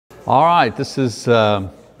All right, this is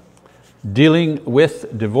dealing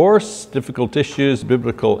with divorce, difficult issues,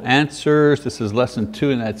 biblical answers. This is lesson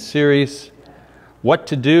 2 in that series. What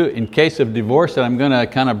to do in case of divorce, and I'm going to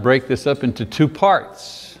kind of break this up into 2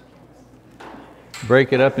 parts.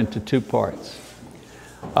 Break it up into 2 parts.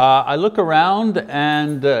 I look around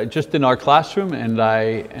and just in our classroom, and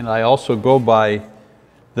I also go by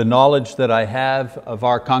the knowledge that I have of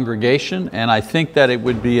our congregation, and I think that it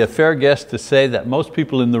would be a fair guess to say that most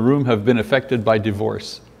people in the room have been affected by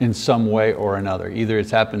divorce in some way or another. Either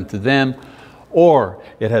it's happened to them, or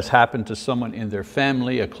it has happened to someone in their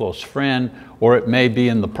family, a close friend, or it may be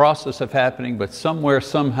in the process of happening, but somewhere,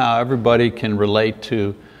 somehow, everybody can relate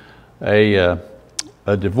to a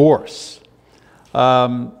divorce.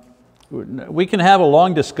 We can have a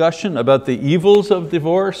long discussion about the evils of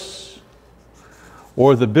divorce,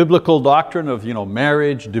 or the biblical doctrine of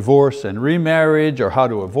marriage, divorce, and remarriage, or how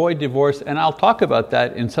to avoid divorce, and I'll talk about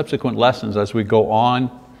that in subsequent lessons as we go on.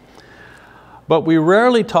 But we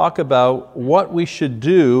rarely talk about what we should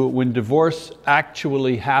do when divorce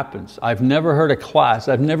actually happens. I've never heard a class,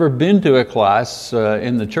 I've never been to a class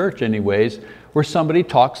in the church anyways, where somebody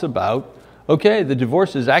talks about, okay, the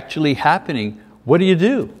divorce is actually happening, what do you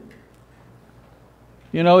do?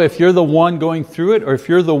 If you're the one going through it, or if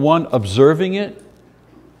you're the one observing it,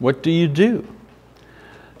 what do you do?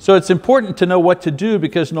 So it's important to know what to do,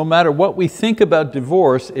 because no matter what we think about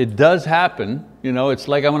divorce, it does happen. It's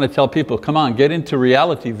like I want to tell people, come on, get into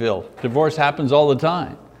Realityville. Divorce happens all the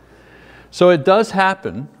time. So it does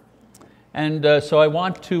happen. And so I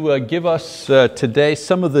want to give us today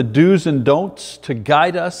some of the do's and don'ts to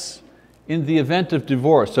guide us in the event of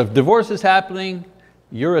divorce. So if divorce is happening,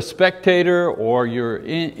 you're a spectator or you're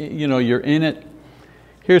in it,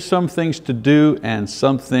 here's some things to do and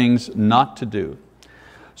some things not to do.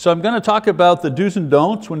 So I'm going to talk about the do's and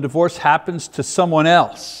don'ts when divorce happens to someone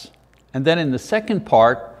else. And then in the second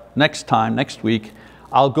part, next week,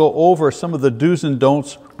 I'll go over some of the do's and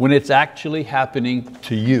don'ts when it's actually happening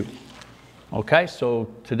to you. Okay, so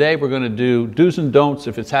today we're going to do do's and don'ts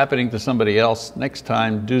if it's happening to somebody else. Next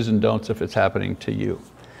time, do's and don'ts if it's happening to you.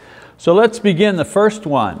 So let's begin the first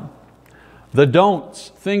one. The don'ts,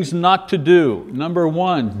 things not to do. Number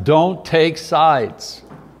 1, don't take sides.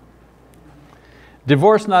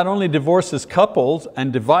 Divorce not only divorces couples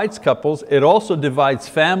and divides couples, it also divides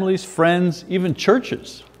families, friends, even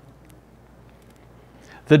churches.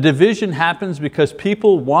 The division happens because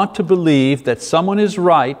people want to believe that someone is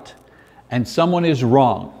right and someone is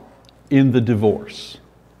wrong in the divorce.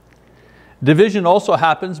 Division also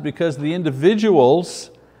happens because the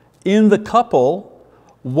individuals in the couple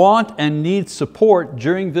want and need support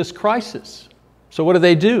during this crisis. So what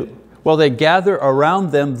do? Well, they gather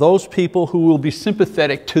around them those people who will be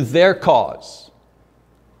sympathetic to their cause.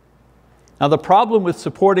 Now the problem with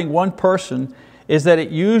supporting one person is that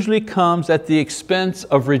it usually comes at the expense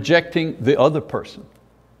of rejecting the other person.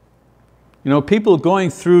 People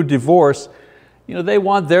going through divorce, they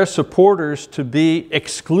want their supporters to be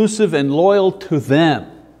exclusive and loyal to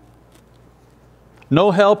them.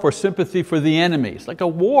 No help or sympathy for the enemy. It's like a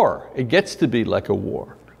war. It gets to be like a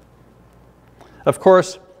war. Of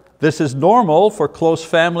course, this is normal for close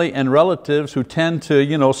family and relatives who tend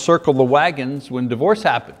to circle the wagons when divorce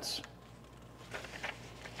happens.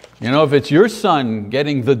 If it's your son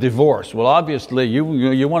getting the divorce, well obviously you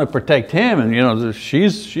want to protect him, and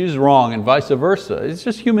she's wrong and vice versa. It's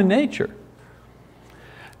just human nature.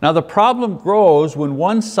 Now the problem grows when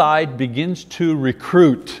one side begins to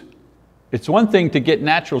recruit. It's one thing to get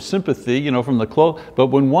natural sympathy from the close, but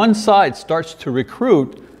when one side starts to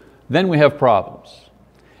recruit, then we have problems.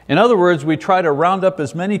 In other words, we try to round up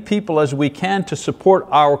as many people as we can to support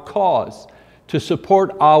our cause, to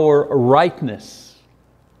support our rightness.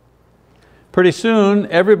 Pretty soon,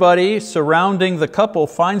 everybody surrounding the couple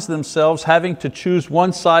finds themselves having to choose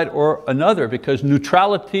one side or another, because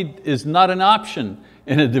neutrality is not an option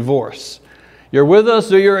in a divorce. You're with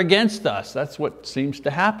us or you're against us. That's what seems to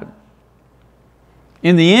happen.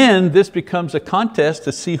 In the end, this becomes a contest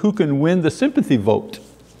to see who can win the sympathy vote.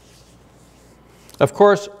 Of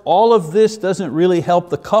course, all of this doesn't really help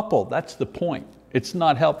the couple. That's the point. It's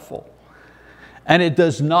not helpful. And it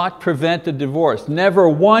does not prevent the divorce. Never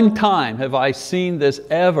one time have I seen this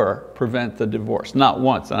ever prevent the divorce. Not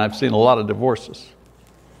once, and I've seen a lot of divorces.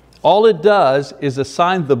 All it does is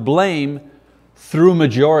assign the blame through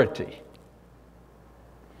majority.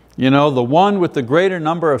 The one with the greater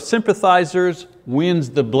number of sympathizers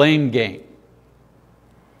wins the blame game.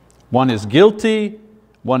 One is guilty,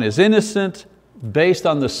 one is innocent, based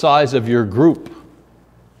on the size of your group.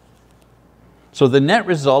 So the net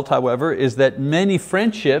result, however, is that many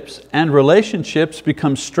friendships and relationships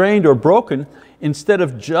become strained or broken instead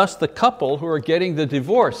of just the couple who are getting the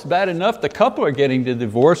divorce. Bad enough the couple are getting the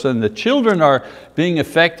divorce and the children are being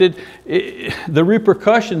affected. The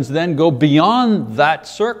repercussions then go beyond that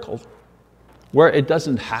circle where it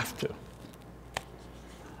doesn't have to.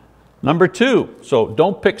 Number two, so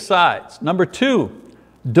don't pick sides. Number two,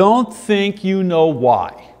 don't think you know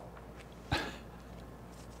why.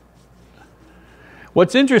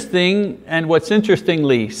 What's interesting and what's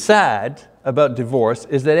interestingly sad about divorce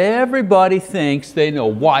is that everybody thinks they know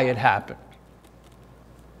why it happened.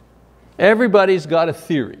 Everybody's got a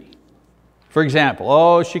theory. For example,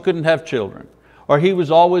 oh, she couldn't have children, or he was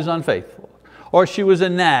always unfaithful, or she was a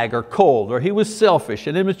nag or cold, or he was selfish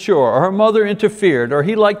and immature, or her mother interfered, or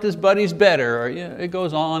he liked his buddies better, or it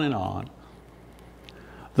goes on and on.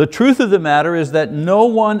 The truth of the matter is that no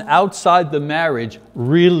one outside the marriage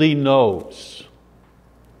really knows.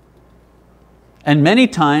 And many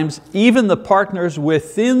times, even the partners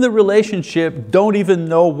within the relationship don't even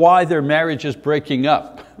know why their marriage is breaking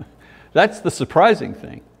up. That's the surprising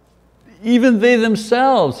thing. Even they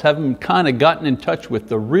themselves haven't kind of gotten in touch with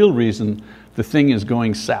the real reason the thing is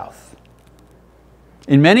going south.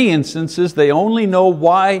 In many instances, they only know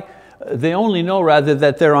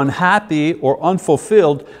that they're unhappy or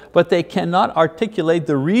unfulfilled, but they cannot articulate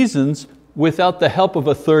the reasons without the help of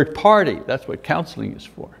a third party. That's what counseling is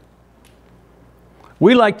for.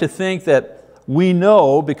 We like to think that we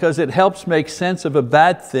know because it helps make sense of a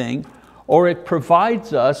bad thing, or it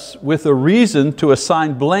provides us with a reason to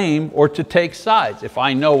assign blame or to take sides. If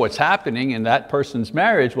I know what's happening in that person's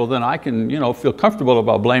marriage, well then I can feel comfortable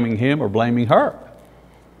about blaming him or blaming her.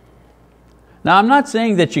 Now I'm not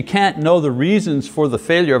saying that you can't know the reasons for the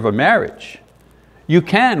failure of a marriage. You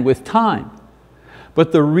can with time.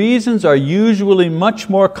 But the reasons are usually much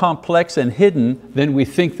more complex and hidden than we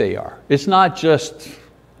think they are. It's not just,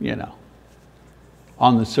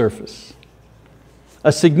 on the surface.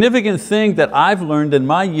 A significant thing that I've learned in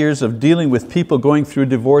my years of dealing with people going through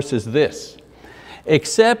divorce is this: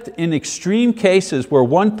 except in extreme cases where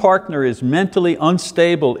one partner is mentally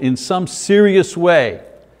unstable in some serious way,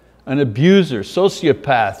 an abuser,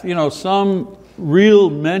 sociopath, some real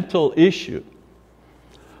mental issue,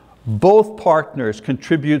 both partners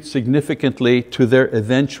contribute significantly to their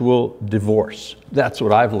eventual divorce. That's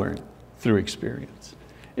what I've learned through experience.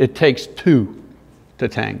 It takes two to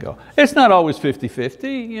tango. It's not always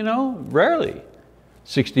 50-50, rarely.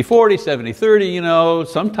 60-40, 70-30,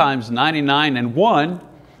 sometimes 99-1,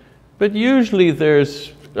 but usually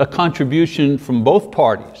there's a contribution from both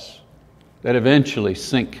parties that eventually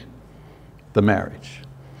sink the marriage.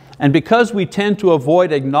 And because we tend to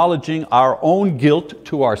avoid acknowledging our own guilt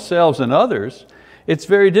to ourselves and others, it's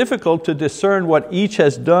very difficult to discern what each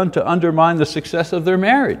has done to undermine the success of their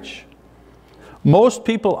marriage. Most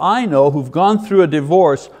people I know who've gone through a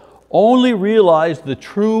divorce only realize the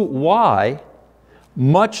true why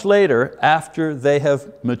much later, after they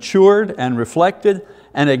have matured and reflected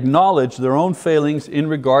and acknowledged their own failings in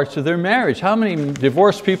regards to their marriage. How many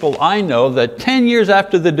divorced people I know that 10 years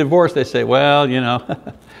after the divorce they say, well,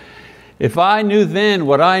 if I knew then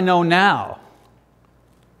what I know now,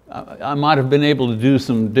 I might have been able to do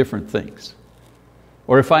some different things.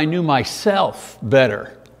 Or if I knew myself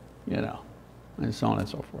better, and so on and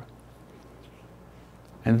so forth.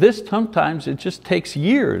 And this sometimes it just takes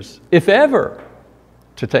years, if ever,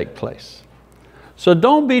 to take place. So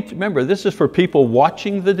remember, this is for people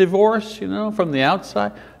watching the divorce, from the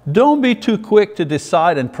outside. Don't be too quick to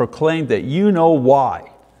decide and proclaim that you know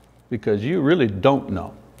why, because you really don't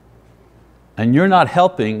know. And you're not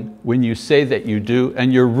helping when you say that you do,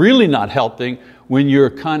 and you're really not helping when you're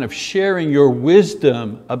kind of sharing your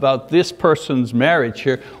wisdom about this person's marriage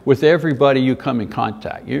here with everybody you come in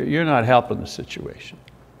contact. You're not helping the situation.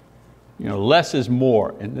 Less is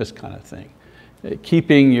more in this kind of thing.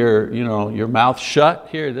 Keeping your mouth shut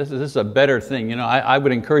here, this is a better thing. I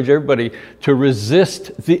would encourage everybody to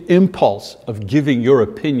resist the impulse of giving your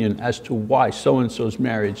opinion as to why so-and-so's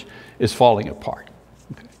marriage is falling apart.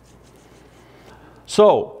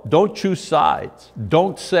 So don't choose sides.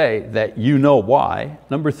 Don't say that you know why.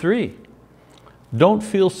 Number three, don't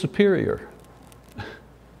feel superior.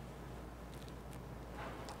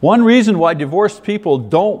 One reason why divorced people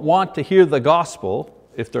don't want to hear the gospel,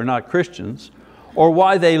 if they're not Christians, or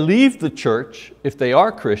why they leave the church, if they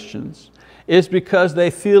are Christians, is because they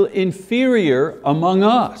feel inferior among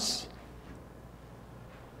us.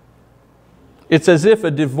 It's as if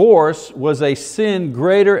a divorce was a sin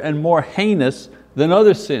greater and more heinous than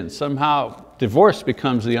other sins. Somehow divorce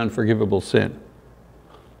becomes the unforgivable sin.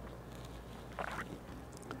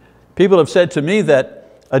 People have said to me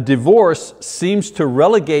that a divorce seems to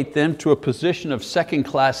relegate them to a position of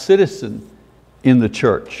second-class citizen in the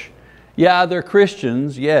church. Yeah, they're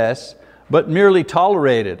Christians, yes, but merely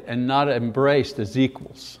tolerated and not embraced as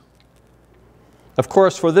equals. Of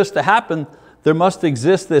course, for this to happen, there must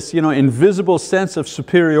exist this invisible sense of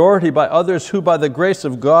superiority by others who, by the grace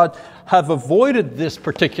of God, have avoided this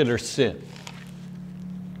particular sin.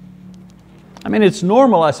 I mean, it's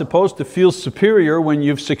normal, I suppose, to feel superior when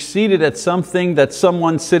you've succeeded at something that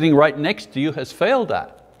someone sitting right next to you has failed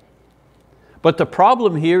at. But the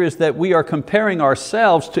problem here is that we are comparing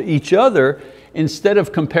ourselves to each other instead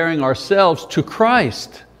of comparing ourselves to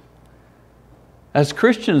Christ. As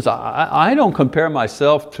Christians, I don't compare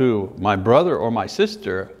myself to my brother or my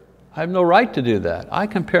sister. I have no right to do that. I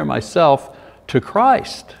compare myself to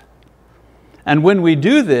Christ. And when we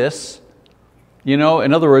do this, in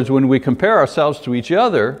other words, when we compare ourselves to each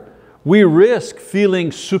other, we risk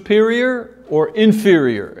feeling superior or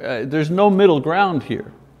inferior. There's no middle ground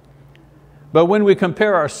here. But when we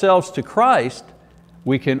compare ourselves to Christ,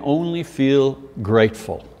 we can only feel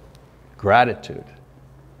grateful, gratitude.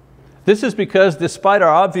 This is because despite our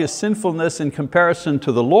obvious sinfulness in comparison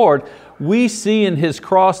to the Lord, we see in His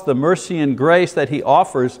cross the mercy and grace that He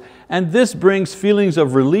offers, and this brings feelings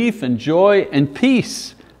of relief and joy and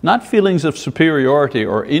peace, not feelings of superiority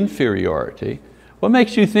or inferiority. What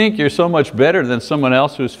makes you think you're so much better than someone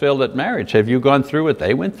else who's failed at marriage? Have you gone through what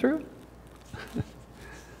they went through?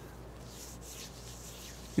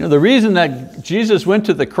 The reason that Jesus went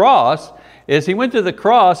to the cross is He went to the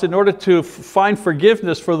cross in order to find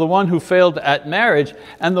forgiveness for the one who failed at marriage,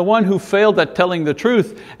 and the one who failed at telling the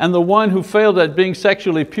truth, and the one who failed at being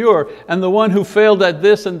sexually pure, and the one who failed at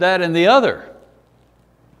this and that and the other.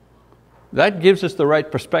 That gives us the right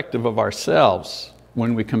perspective of ourselves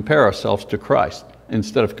when we compare ourselves to Christ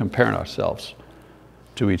instead of comparing ourselves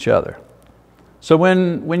to each other. So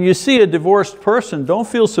when you see a divorced person, don't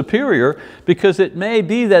feel superior, because it may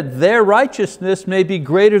be that their righteousness may be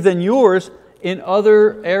greater than yours in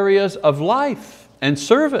other areas of life and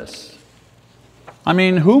service. I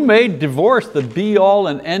mean, who made divorce the be-all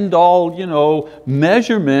and end-all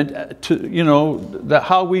measurement to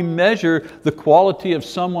how we measure the quality of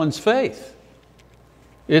someone's faith?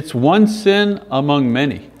 It's one sin among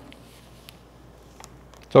many.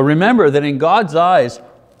 So remember that in God's eyes,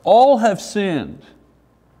 all have sinned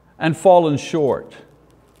and fallen short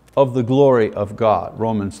of the glory of God,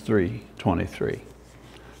 Romans 3:23.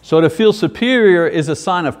 So to feel superior is a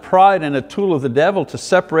sign of pride and a tool of the devil to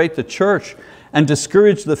separate the church and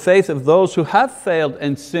discourage the faith of those who have failed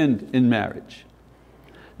and sinned in marriage.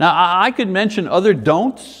 Now, I could mention other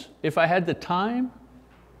don'ts if I had the time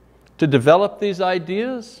to develop these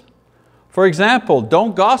ideas. For example,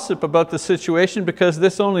 don't gossip about the situation, because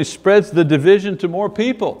this only spreads the division to more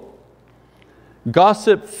people.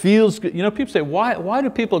 Gossip feels good. People say, why do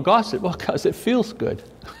people gossip? Well, because it feels good.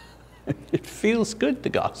 It feels good to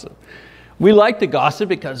gossip. We like to gossip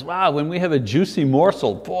because, wow, when we have a juicy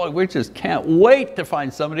morsel, boy, we just can't wait to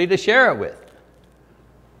find somebody to share it with.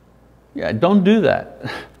 Yeah, don't do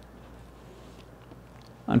that.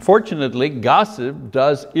 Unfortunately, gossip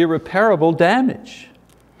does irreparable damage.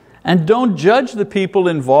 And don't judge the people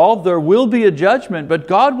involved. There will be a judgment, but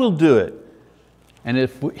God will do it. And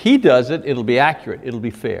if He does it, it'll be accurate, it'll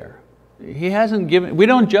be fair. We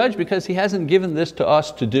don't judge because He hasn't given this to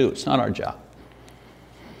us to do. It's not our job.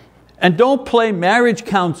 And don't play marriage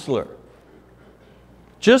counselor.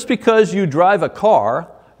 Just because you drive a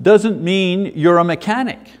car doesn't mean you're a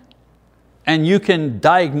mechanic and you can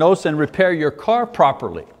diagnose and repair your car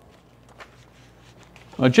properly.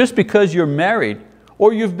 Well, just because you're married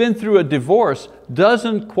or you've been through a divorce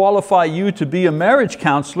doesn't qualify you to be a marriage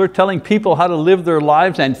counselor telling people how to live their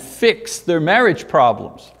lives and fix their marriage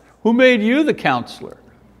problems. Who made you the counselor?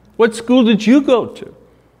 What school did you go to?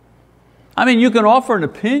 I mean, you can offer an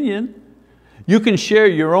opinion. You can share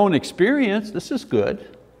your own experience. This is good.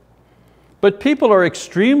 But people are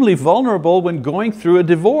extremely vulnerable when going through a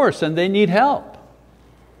divorce and they need help.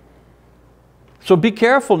 So be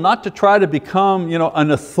careful not to try to become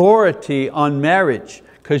an authority on marriage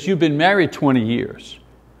because you've been married 20 years.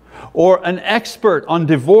 Or an expert on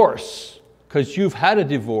divorce because you've had a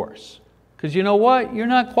divorce. Because you know what? You're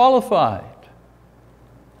not qualified.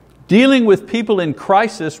 Dealing with people in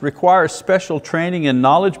crisis requires special training and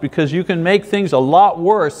knowledge because you can make things a lot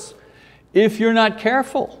worse if you're not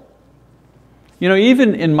careful.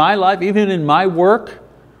 Even in my life, even in my work,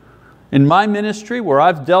 in my ministry where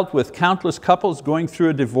I've dealt with countless couples going through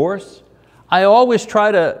a divorce, I always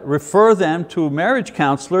try to refer them to marriage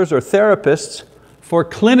counselors or therapists for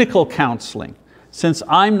clinical counseling since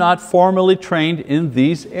I'm not formally trained in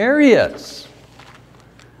these areas.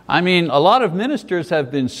 I mean, a lot of ministers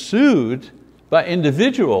have been sued by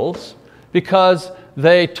individuals because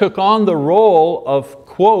they took on the role of,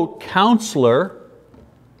 quote, counselor,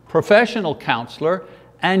 professional counselor,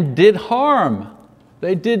 and did harm.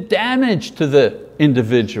 They did damage to the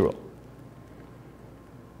individual.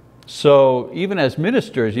 So even as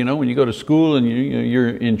ministers, when you go to school and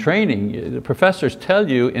you're in training, the professors tell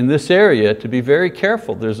you in this area to be very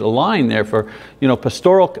careful. There's a line there for,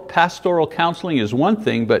 pastoral counseling is one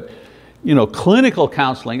thing, but clinical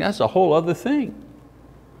counseling, that's a whole other thing.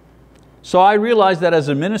 So I realized that as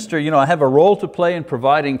a minister, I have a role to play in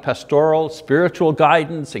providing pastoral, spiritual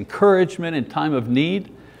guidance, encouragement in time of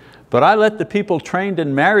need. But I let the people trained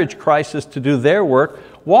in marriage crisis to do their work.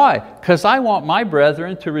 Why? Because I want my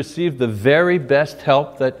brethren to receive the very best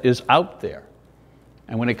help that is out there.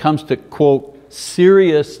 And when it comes to, quote,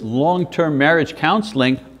 serious long-term marriage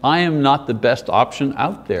counseling, I am not the best option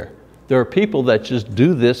out there. There are people that just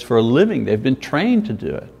do this for a living. They've been trained to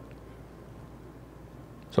do it.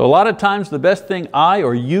 So a lot of times the best thing I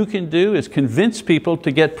or you can do is convince people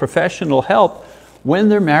to get professional help when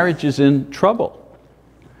their marriage is in trouble.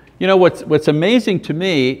 What's amazing to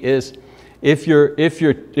me is if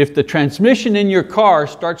the transmission in your car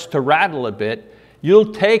starts to rattle a bit,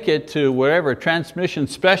 you'll take it to whatever transmission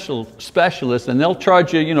specialist, and they'll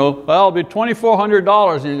charge you, well, it'll be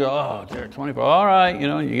 $2,400, and you go, oh, dear, $24, all right,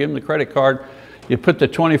 you give them the credit card, you put the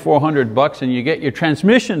 $2,400 and you get your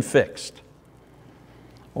transmission fixed.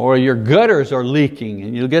 Or your gutters are leaking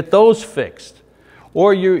and you'll get those fixed.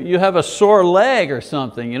 Or you have a sore leg or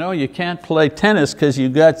something, you can't play tennis because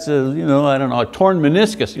you've got, I don't know, a torn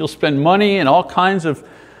meniscus. You'll spend money and all kinds of,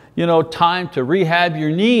 time to rehab your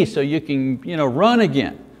knee so you can, run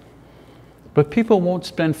again. But people won't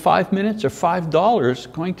spend 5 minutes or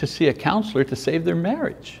 $5 going to see a counselor to save their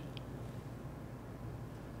marriage.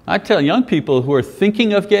 I tell young people who are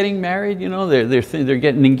thinking of getting married, they're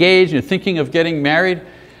getting engaged and thinking of getting married,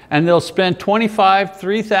 and they'll spend $2,500,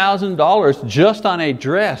 $3,000 just on a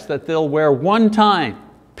dress that they'll wear one time,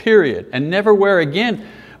 period, and never wear again.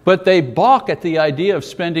 But they balk at the idea of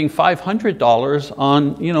spending $500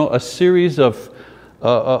 on a series of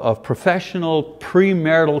professional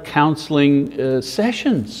premarital counseling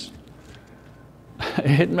sessions.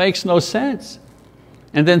 It makes no sense.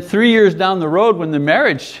 And then 3 years down the road, when the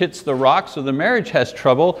marriage hits the rocks or the marriage has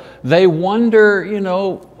trouble, they wonder,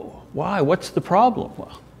 why? What's the problem?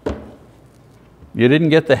 Well, you didn't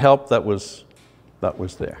get the help that was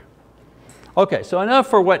there. Okay, so enough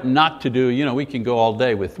for what not to do. We can go all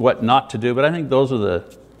day with what not to do, but I think those are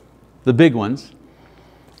the big ones.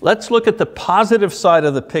 Let's look at the positive side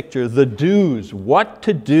of the picture, the do's, what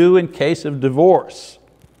to do in case of divorce.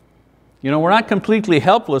 We're not completely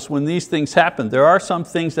helpless when these things happen. There are some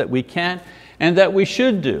things that we can and that we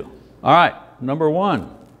should do. All right, number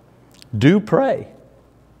one, do pray.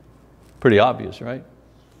 Pretty obvious, right?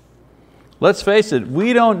 Let's face it,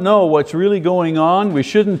 we don't know what's really going on. We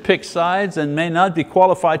shouldn't pick sides and may not be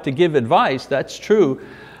qualified to give advice, that's true.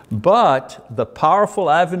 But the powerful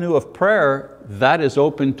avenue of prayer, that is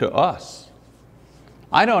open to us.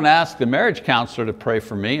 I don't ask the marriage counselor to pray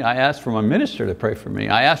for me. I ask for my minister to pray for me.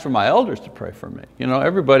 I ask for my elders to pray for me.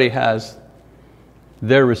 Everybody has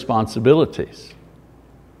their responsibilities.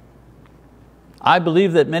 I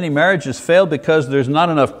believe that many marriages fail because there's not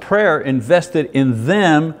enough prayer invested in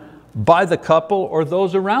them by the couple or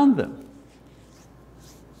those around them.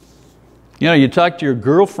 You talk to your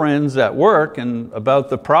girlfriends at work and about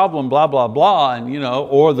the problem, blah, blah, blah, and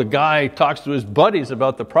or the guy talks to his buddies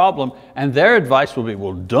about the problem, and their advice will be,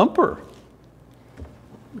 well, dump her.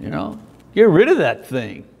 Get rid of that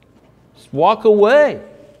thing. Just walk away.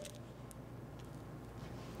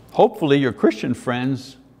 Hopefully your Christian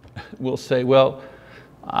friends will say, well,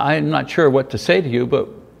 I'm not sure what to say to you, but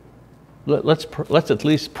let's at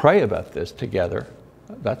least pray about this together.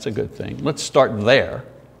 That's a good thing. Let's start there.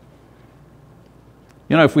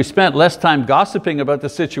 If we spent less time gossiping about the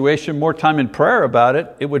situation, more time in prayer about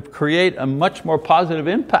it, it would create a much more positive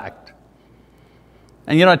impact.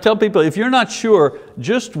 And I tell people, if you're not sure,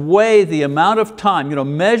 just weigh the amount of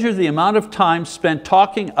time, measure the amount of time spent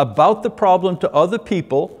talking about the problem to other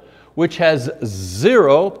people, which has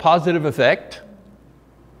zero positive effect,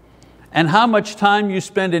 and how much time you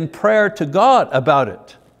spend in prayer to God about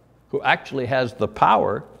it, who actually has the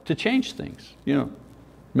power to change things.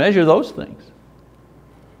 Measure those things.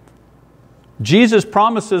 Jesus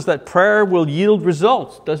promises that prayer will yield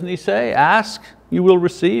results. Doesn't He say, ask, you will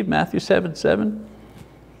receive, Matthew 7:7?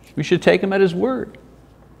 We should take Him at His word.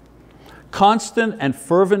 Constant and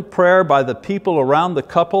fervent prayer by the people around the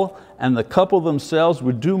couple and the couple themselves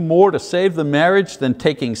would do more to save the marriage than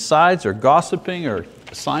taking sides or gossiping or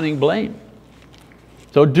assigning blame.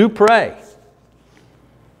 So do pray.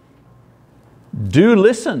 Do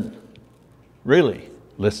listen. Really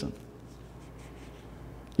listen.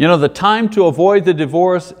 You know, the time to avoid the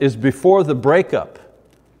divorce is before the breakup,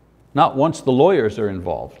 not once the lawyers are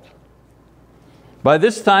involved. By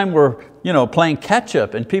this time we're playing catch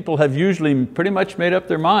up and people have usually pretty much made up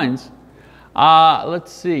their minds.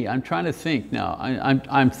 Let's see, I'm trying to think now.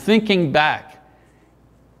 I'm thinking back.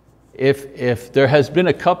 If there has been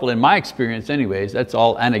a couple, in my experience anyways, that's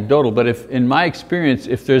all anecdotal, but in my experience,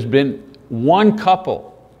 if there's been one couple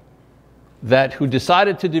who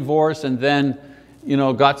decided to divorce and then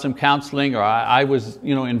got some counseling, or I was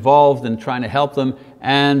involved in trying to help them,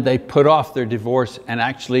 and they put off their divorce and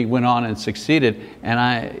actually went on and succeeded, and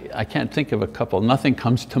I can't think of a couple, nothing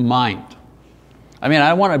comes to mind. I mean, I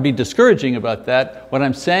don't want to be discouraging about that. What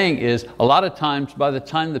I'm saying is, a lot of times, by the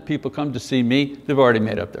time the people come to see me, they've already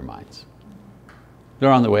made up their minds.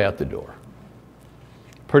 They're on the way out the door.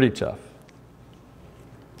 Pretty tough.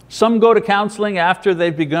 Some go to counseling after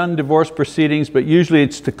they've begun divorce proceedings, but usually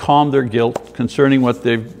it's to calm their guilt concerning what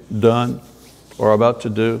they've done or about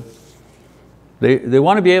to do. They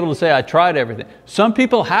want to be able to say, I tried everything. Some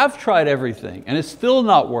people have tried everything and it's still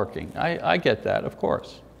not working. I get that, of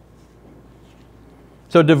course.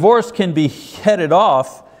 So divorce can be headed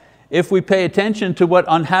off if we pay attention to what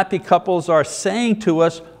unhappy couples are saying to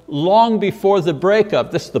us long before the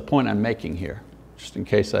breakup. This is the point I'm making here, just in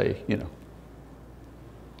case I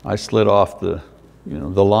slid off the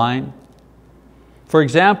line. For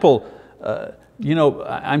example,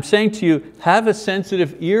 I'm saying to you, have a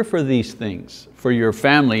sensitive ear for these things, for your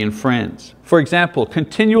family and friends. For example,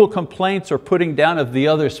 continual complaints or putting down of the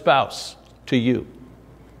other spouse to you.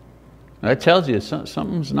 That tells you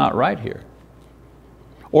something's not right here.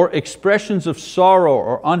 Or expressions of sorrow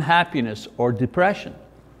or unhappiness or depression.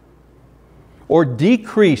 Or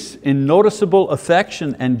decrease in noticeable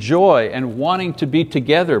affection and joy and wanting to be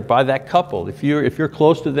together by that couple. If you're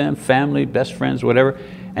close to them, family, best friends, whatever,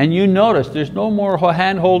 and you notice there's no more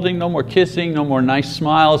hand holding, no more kissing, no more nice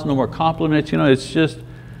smiles, no more compliments, it's just,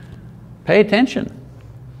 pay attention.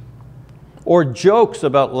 Or jokes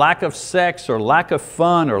about lack of sex or lack of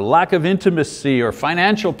fun or lack of intimacy or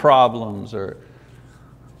financial problems or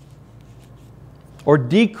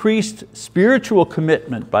decreased spiritual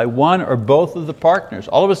commitment by one or both of the partners.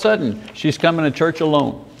 All of a sudden, she's coming to church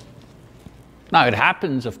alone. Now it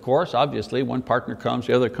happens, of course, obviously, one partner comes,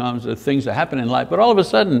 the other comes, there are things that happen in life, but all of a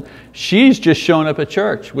sudden, she's just showing up at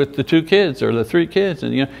church with the 2 kids or the 3 kids,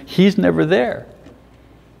 and he's never there.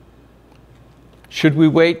 Should we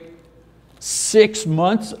wait 6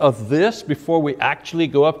 months of this before we actually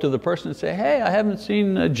go up to the person and say, hey, I haven't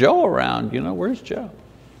seen Joe around, where's Joe?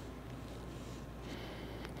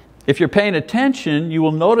 If you're paying attention, you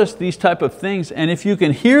will notice these type of things, and if you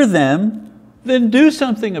can hear them, then do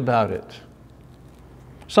something about it.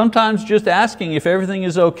 Sometimes just asking if everything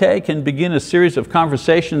is okay can begin a series of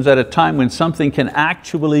conversations at a time when something can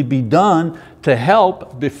actually be done to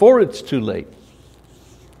help before it's too late.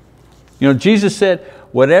 Jesus said,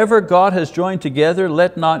 whatever God has joined together,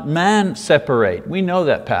 let not man separate. We know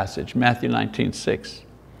that passage, Matthew 19:6.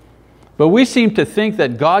 But we seem to think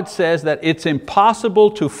that God says that it's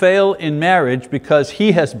impossible to fail in marriage because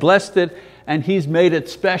He has blessed it and He's made it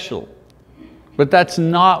special. But that's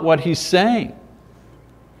not what He's saying.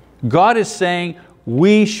 God is saying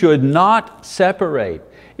we should not separate.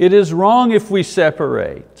 It is wrong if we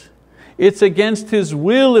separate. It's against His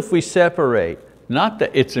will if we separate. Not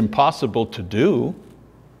that it's impossible to do.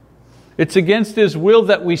 It's against His will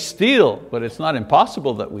that we steal, but it's not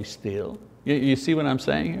impossible that we steal. You see what I'm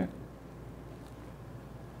saying here?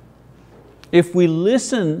 If we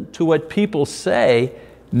listen to what people say,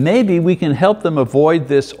 maybe we can help them avoid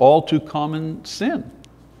this all too common sin.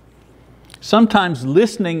 Sometimes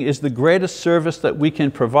listening is the greatest service that we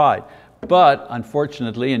can provide. But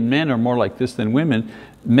unfortunately, and men are more like this than women,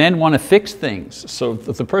 men want to fix things. So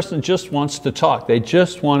if the person just wants to talk, they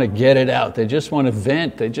just want to get it out, they just want to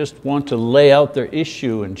vent, they just want to lay out their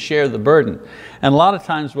issue and share the burden. And a lot of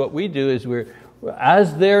times what we do is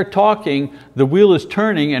as they're talking, the wheel is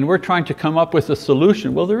turning and we're trying to come up with a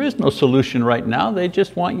solution. Well, there is no solution right now, they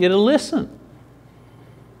just want you to listen.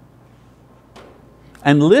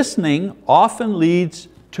 And listening often leads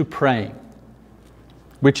to praying,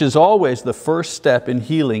 which is always the first step in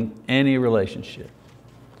healing any relationship.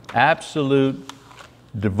 Absolute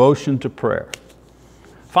devotion to prayer.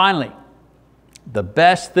 Finally, the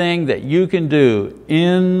best thing that you can do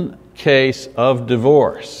in case of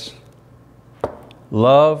divorce,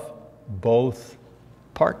 love both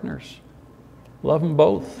partners. Love them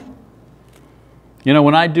both. You know,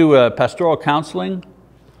 when I do pastoral counseling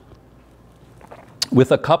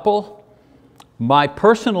with a couple, my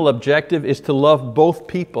personal objective is to love both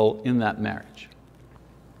people in that marriage.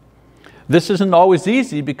 This isn't always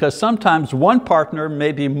easy because sometimes one partner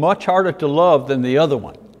may be much harder to love than the other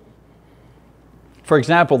one. For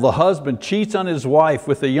example, the husband cheats on his wife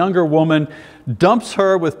with a younger woman, dumps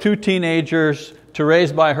her with 2 teenagers to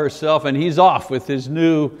raise by herself, and he's off with his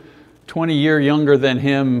new 20-year younger than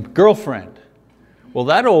him girlfriend. Well,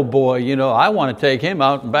 that old boy, you know, I want to take him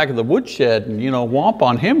out in the back of the woodshed and, you know, whomp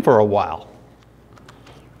on him for a while.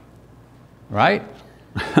 Right?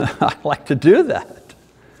 I like to do that.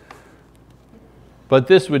 But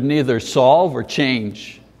this would neither solve or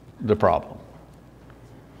change the problem.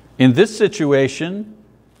 In this situation,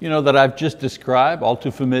 you know, that I've just described, all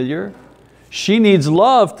too familiar, she needs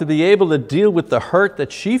love to be able to deal with the hurt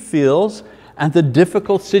that she feels and the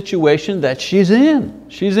difficult situation that she's in.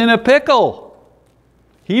 She's in a pickle.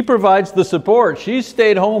 He provides the support. She's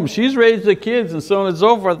stayed home. She's raised the kids and so on and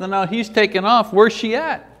so forth. And now he's taken off. Where's she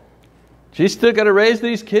at? She's still got to raise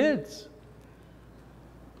these kids.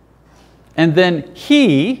 And then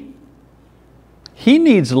he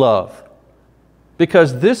needs love,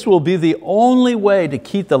 because this will be the only way to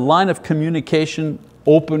keep the line of communication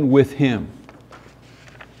open with him.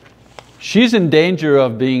 She's in danger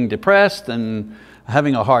of being depressed and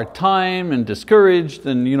having a hard time and discouraged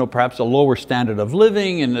and, you know, perhaps a lower standard of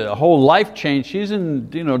living and a whole life change. She's in,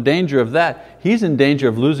 you know, danger of that. He's in danger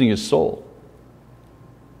of losing his soul.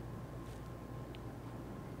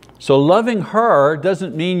 So loving her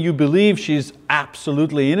doesn't mean you believe she's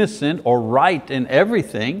absolutely innocent or right in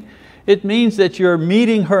everything. It means that you're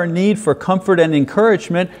meeting her need for comfort and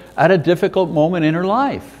encouragement at a difficult moment in her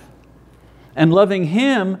life. And loving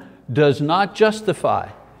him does not justify.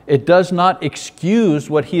 It does not excuse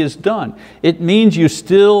what he has done. It means you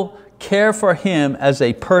still care for him as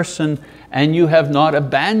a person and you have not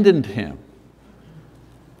abandoned him.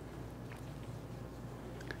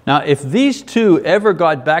 Now, if these two ever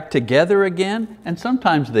got back together again, and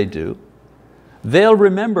sometimes they do, they'll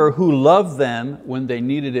remember who loved them when they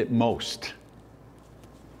needed it most.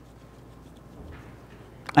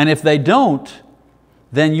 And if they don't,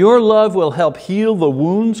 then your love will help heal the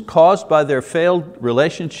wounds caused by their failed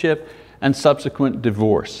relationship and subsequent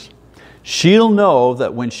divorce. She'll know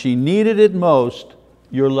that when she needed it most,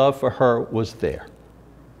 your love for her was there.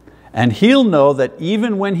 And he'll know that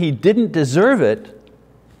even when he didn't deserve it,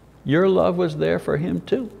 your love was there for him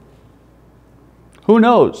too. Who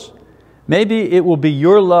knows? Maybe it will be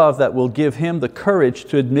your love that will give him the courage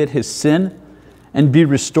to admit his sin and be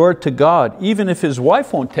restored to God, even if his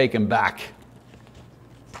wife won't take him back.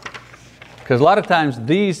 Because a lot of times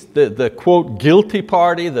the quote guilty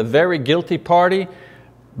party, the very guilty party,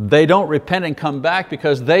 they don't repent and come back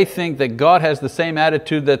because they think that God has the same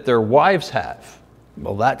attitude that their wives have.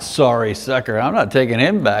 Well, that sorry sucker, I'm not taking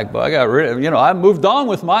him back, but I got rid of, I moved on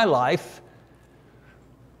with my life.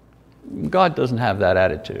 God doesn't have that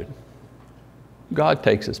attitude. God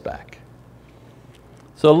takes us back.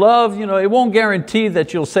 So love, it won't guarantee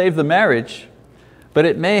that you'll save the marriage, but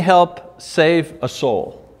it may help save a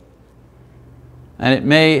soul. And it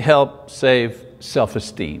may help save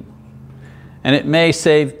self-esteem. And it may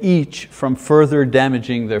save each from further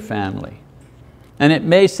damaging their family. And it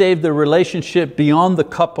may save the relationship beyond the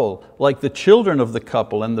couple, like the children of the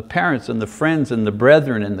couple and the parents and the friends and the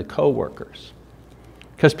brethren and the co-workers.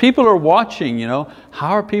 Because people are watching,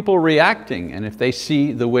 how are people reacting? And if they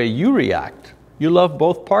see the way you react, you love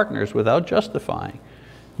both partners without justifying,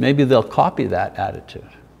 maybe they'll copy that attitude.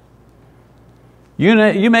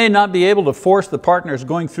 You may not be able to force the partners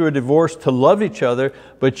going through a divorce to love each other,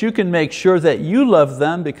 but you can make sure that you love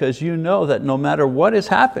them because you know that no matter what is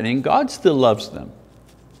happening, God still loves them.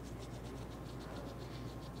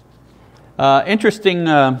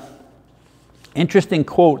 Interesting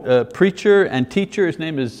quote, preacher and teacher, his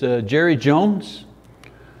name is Jerry Jones.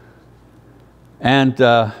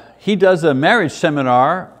 And he does a marriage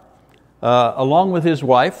seminar along with his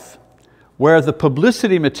wife, where the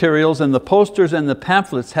publicity materials and the posters and the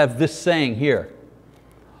pamphlets have this saying here: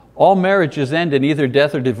 all marriages end in either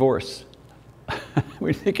death or divorce.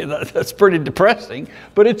 We think that's pretty depressing,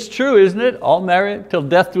 but it's true, isn't it? All married till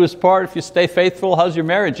death do us part. If you stay faithful, how's your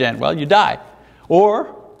marriage end? Well, you die.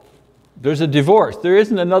 Or there's a divorce. There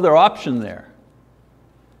isn't another option there.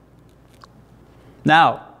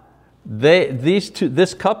 Now,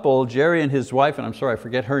 this couple, Jerry and his wife, and I'm sorry, I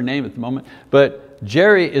forget her name at the moment, but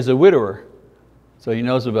Jerry is a widower. So he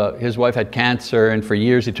knows about, his wife had cancer and for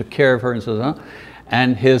years he took care of her and so on.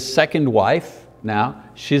 And his second wife now,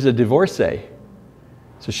 she's a divorcee.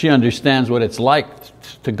 So she understands what it's like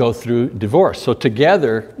to go through divorce. So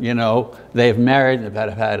together, they've married, they've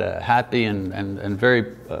had a happy and very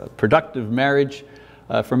productive marriage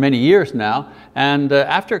for many years now. And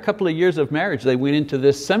after a couple of years of marriage, they went into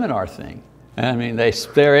this seminar thing. I mean,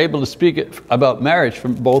 they're able to speak about marriage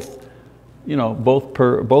from both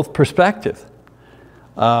perspectives.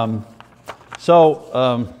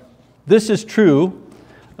 This is true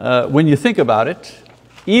when you think about it,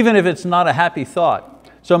 even if it's not a happy thought.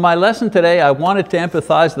 So my lesson today, I wanted to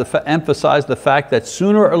emphasize the fact that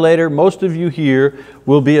sooner or later, most of you here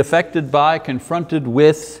will be affected by, confronted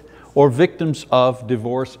with, or victims of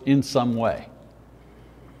divorce in some way.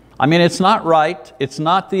 I mean, it's not right, it's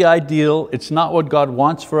not the ideal, it's not what God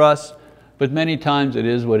wants for us, but many times it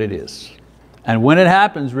is what it is. And when it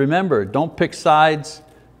happens, remember, don't pick sides,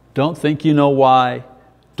 don't think you know why,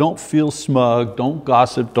 don't feel smug, don't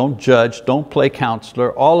gossip, don't judge, don't play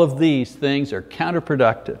counselor. All of these things are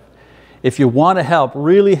counterproductive. If you want to help,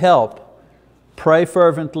 really help, pray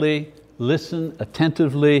fervently, listen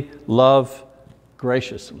attentively, love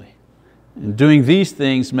graciously. And doing these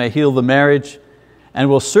things may heal the marriage and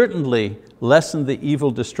will certainly lessen the evil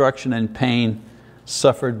destruction and pain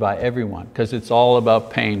suffered by everyone, because it's all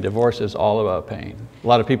about pain. Divorce is all about pain. A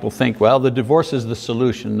lot of people think, well, the divorce is the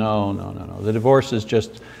solution. No. The divorce is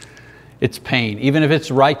just, it's pain. Even if it's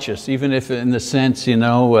righteous, even if in the sense,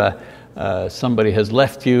 somebody has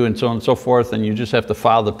left you and so on and so forth, and you just have to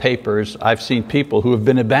file the papers. I've seen people who have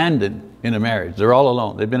been abandoned in a marriage. They're all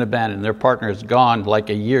alone. They've been abandoned. Their partner is gone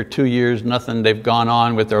like a year, 2 years, nothing. They've gone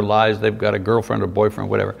on with their lives. They've got a girlfriend or boyfriend,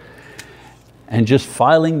 whatever. And just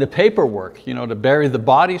filing the paperwork, to bury the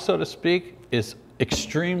body, so to speak, is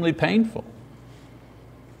extremely painful.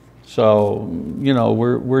 So,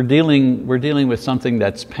 we're dealing with something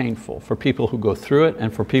that's painful for people who go through it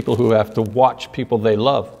and for people who have to watch people they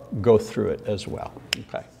love go through it as well.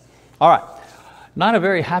 Okay. All right. Not a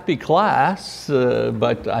very happy class,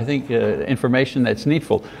 but I think information that's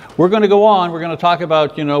needful. We're going to go on. We're going to talk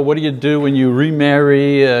about, what do you do when you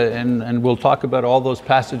remarry, and we'll talk about all those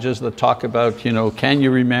passages that talk about, can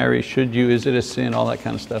you remarry, should you, is it a sin, all that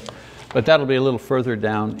kind of stuff. But that'll be a little further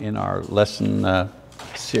down in our lesson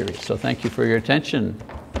series. So thank you for your attention.